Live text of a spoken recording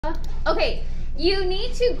Okay, you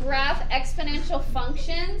need to graph exponential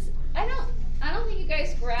functions. I don't think you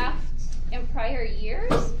guys graphed in prior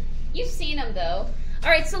years. You've seen them though. All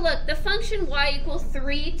right, so look, the function y equals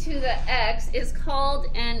 3 to the x is called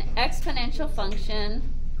an exponential function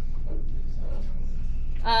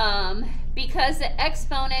because the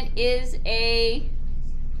exponent is a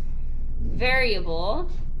variable,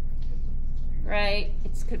 right?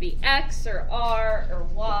 It could be x or r or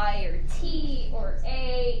y or t or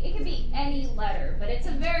a. It could be any letter, but it's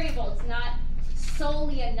a variable. It's not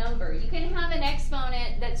solely a number. You can have an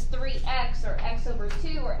exponent that's 3x or x over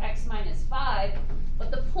 2 or x minus 5, but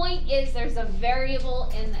the point is there's a variable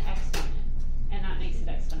in the exponent, and that makes it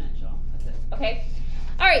exponential. That's it. Okay?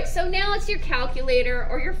 All right, so now it's your calculator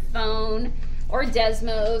or your phone or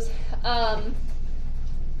Desmos.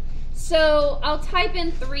 So I'll type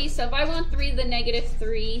in 3. So if I want 3 to the negative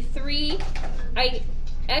 3, I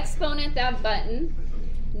exponent that button.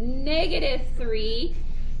 Negative 3,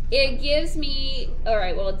 it gives me, all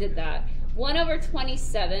right, well, it did that. 1 over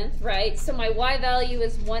 27th, right? So my y value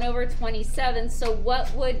is 1 over 27. So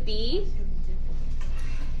what would be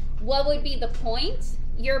the point?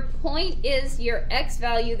 Your point is your x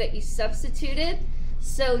value that you substituted.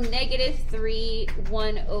 So negative 3,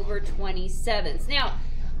 1 over 27th. Now,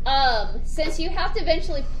 since you have to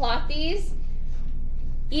eventually plot these,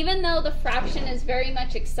 even though the fraction is very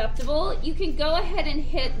much acceptable, you can go ahead and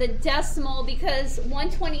hit the decimal because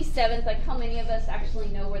 1/27th, like how many of us actually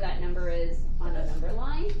know where that number is on a number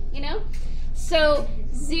line, you know? So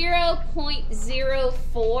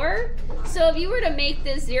 0.04. So if you were to make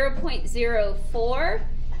this 0.04,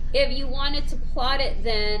 if you wanted to plot it,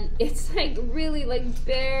 then it's like really like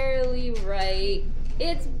barely right.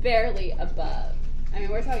 It's barely above. I mean,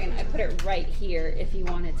 we're talking, I put it right here if you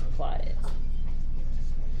wanted to plot it.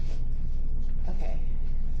 Okay.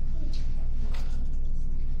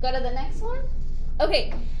 Go to the next one.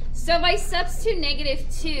 Okay, so if I substitute negative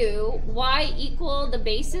 2, y equal the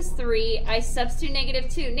base is 3, I substitute negative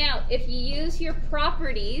 2. Now, if you use your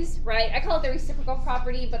properties, right, I call it the reciprocal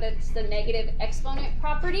property, but it's the negative exponent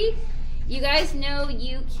property. You guys know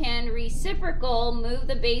you can reciprocal, move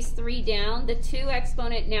the base 3 down, the 2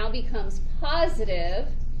 exponent now becomes positive,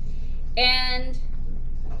 and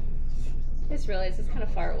I just realized it's kind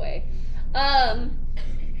of far away.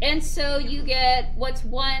 And so you get what's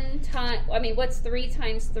 3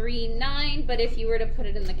 times 3, 9, but if you were to put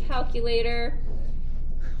it in the calculator,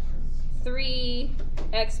 3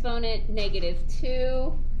 exponent negative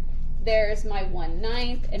 2, there's my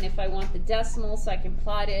 1/9, and if I want the decimal so I can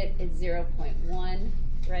plot it, it's 0.1,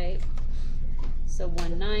 right? So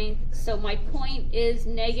 1/9. So my point is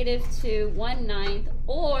negative 2, 1/9,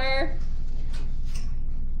 or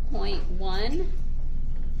 0.1.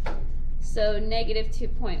 So negative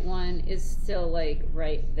 2.1 is still like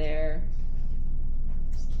right there.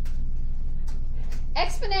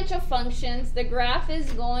 Exponential functions, the graph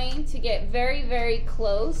is going to get very, very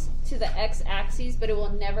close to the x-axis, but it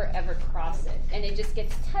will never ever cross it. And it just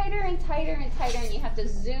gets tighter and tighter and tighter, and you have to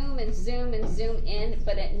zoom and zoom and zoom in,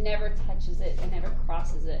 but it never touches it, it never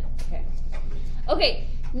crosses it. Okay. Okay,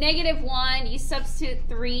 negative 1, you substitute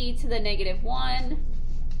 3 to the negative 1.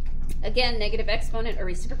 Again, negative exponent or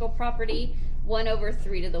reciprocal property, 1 over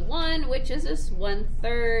 3 to the 1, which is just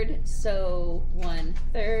 1/3, so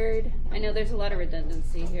 1/3. I know there's a lot of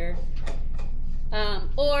redundancy here.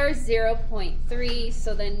 Or 0.3,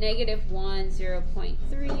 so then negative 1,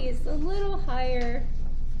 0.3 is a little higher.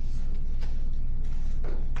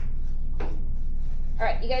 All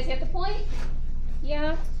right, you guys get the point?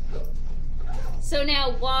 Yeah? So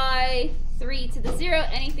now y, 3 to the 0,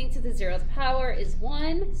 anything to the 0th power is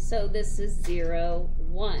 1, so this is 0,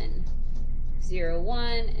 1. 0,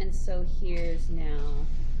 1, and so here's now.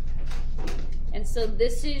 And so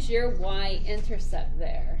this is your y-intercept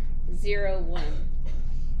there, 0, 1.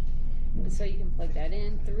 And so you can plug that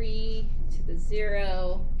in, 3 to the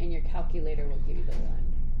 0, and your calculator will give you the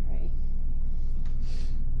 1, right?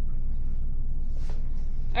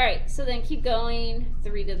 All right, so then keep going,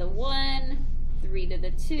 3 to the 1, 3 to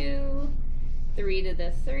the 2, 3 to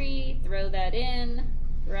the 3, throw that in,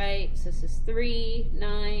 right? So this is 3,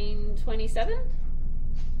 9, 27,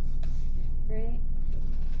 right?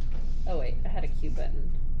 Oh wait, I had a Q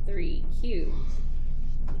button. 3 cubed,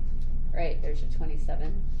 right? There's your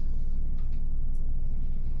 27.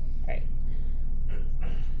 All right.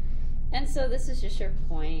 And so this is just your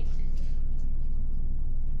point.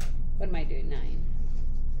 What am I doing? 9,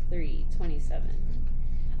 3, 27.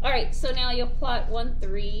 All right, so now you'll plot 1,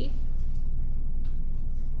 3,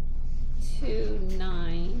 2,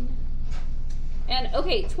 9, And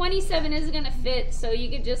okay, 27 isn't going to fit, so you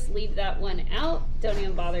could just leave that one out. Don't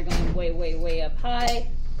even bother going way, way, way up high.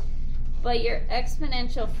 But your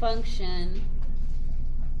exponential function,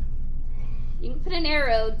 you can put an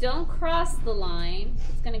arrow, don't cross the line.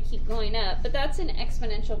 It's going to keep going up, but that's an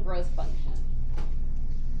exponential growth function.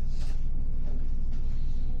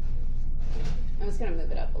 I'm just going to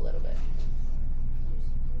move it up a little bit.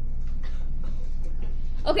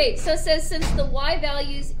 Okay, so it says since the y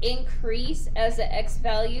values increase as the x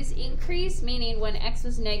values increase, meaning when x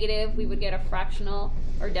was negative, we would get a fractional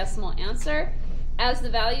or decimal answer. As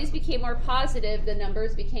the values became more positive, the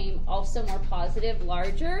numbers became also more positive,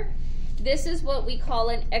 larger. This is what we call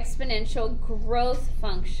an exponential growth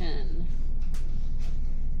function.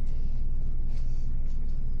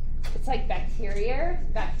 It's like bacteria.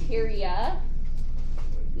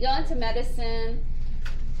 You go into medicine.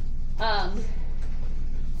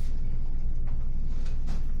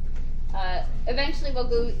 Eventually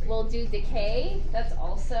we'll do decay. That's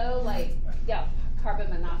also like, yeah, carbon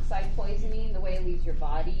monoxide poisoning. The way it leaves your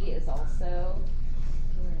body is also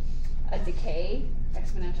a decay,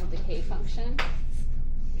 exponential decay function.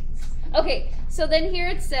 Okay, so then here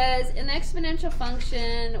it says in the exponential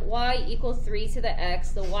function y equals 3 to the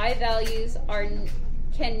x, the y values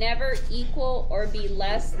can never equal or be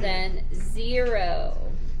less than 0.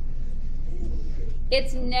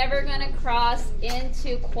 It's never going to cross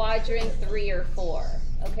into quadrant 3 or 4,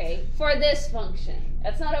 okay, for this function.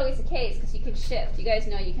 That's not always the case because you can shift. You guys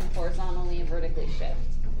know you can horizontally and vertically shift.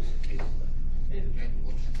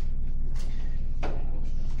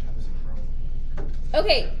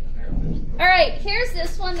 Okay, all right, here's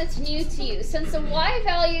this one that's new to you. Since the y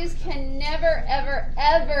values can never, ever,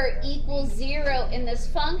 ever equal 0 in this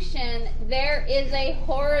function, there is a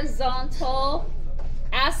horizontal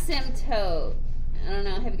asymptote. I don't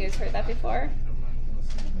know, have you guys heard that before?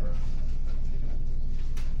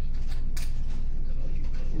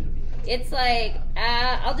 It's like,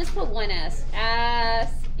 I'll just put one S,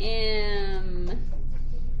 asymptote.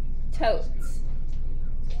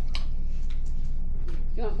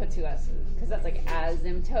 You won't put two S's, because that's like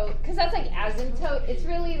asymptote. Because that's like asymptote, it's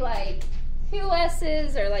really like two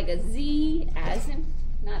S's or like a Z,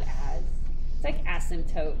 not as. It's like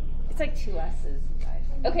asymptote. It's like two S's, guys.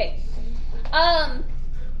 Okay.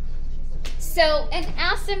 So an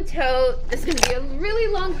asymptote, this is going to be a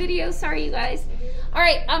really long video, sorry you guys. All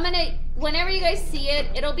right, whenever you guys see it,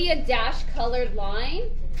 it'll be a dash colored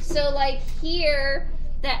line. So like here,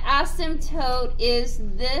 the asymptote is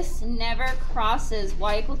this never crosses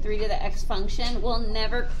y equals 3 to the x function will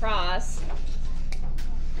never cross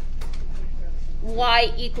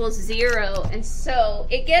y equals 0. And so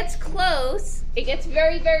it gets close. It gets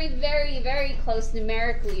very, very, very, very close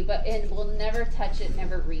numerically, but it will never touch it,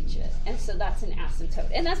 never reach it. And so that's an asymptote.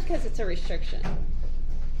 And that's because it's a restriction.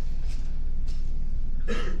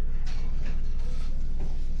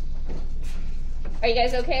 Are you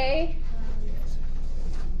guys okay?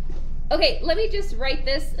 Okay, let me just write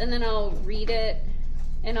this and then I'll read it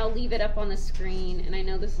and I'll leave it up on the screen. And I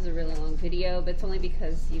know this is a really long video, but it's only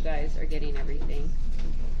because you guys are getting everything.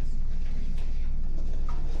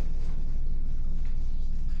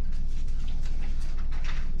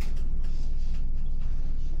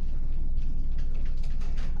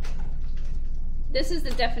 This is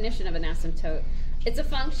the definition of an asymptote. It's a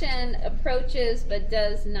function approaches but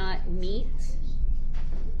does not meet.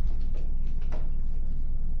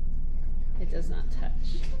 It does not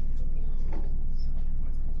touch.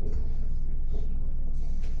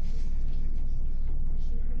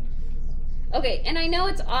 Okay, and I know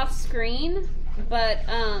it's off screen, but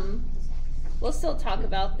we'll still talk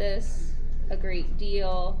about this a great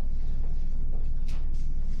deal.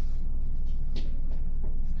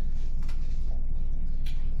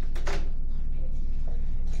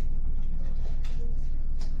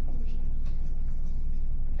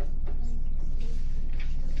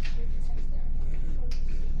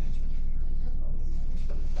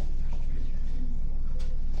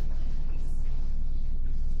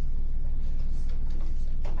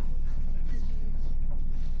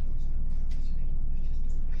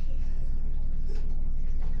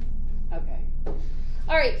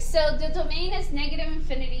 Alright, so the domain is negative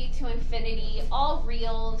infinity to infinity, all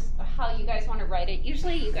reals, how you guys want to write it.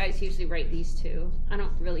 Usually you guys write these two. I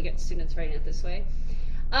don't really get students writing it this way.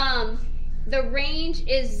 The range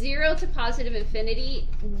is 0 to positive infinity.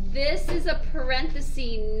 This is a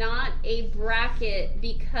parenthesis, not a bracket,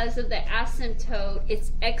 because of the asymptote.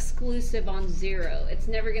 It's exclusive on 0. It's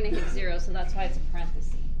never going to hit 0, so that's why it's a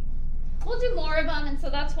parenthesis. We'll do more of them, and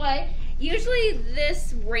so that's why Usually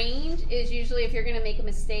this range is usually if you're going to make a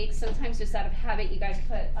mistake, sometimes just out of habit you guys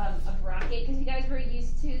put a bracket because you guys were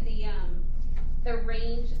used to the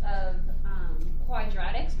range of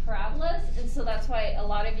quadratics, parabolas, and so that's why a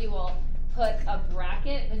lot of you will put a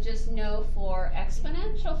bracket, but just know for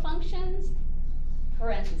exponential functions,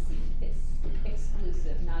 parentheses, it's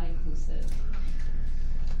exclusive, not inclusive.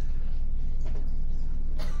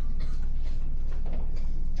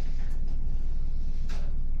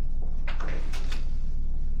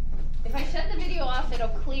 If I shut the video off, it'll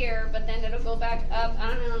clear, but then it'll go back up, I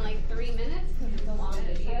don't know, in like 3 minutes because it's a long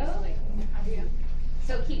video.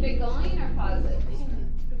 So keep it going or pause it?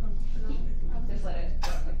 Just let it go.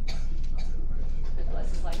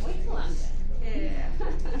 This is like, wait till I'm done. Yeah.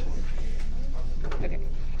 Okay.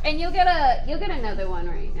 And you'll get another one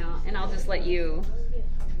right now, and I'll just let you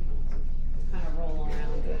kind of roll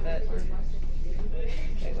around with it.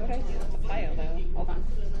 Okay, what did I do with the file though? Hold on.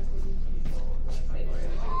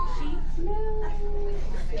 No.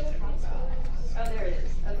 Oh, there it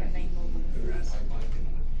is. Okay.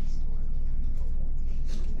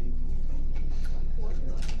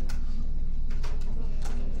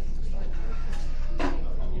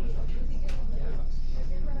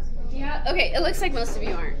 Yeah, okay, it looks like most of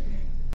you aren't.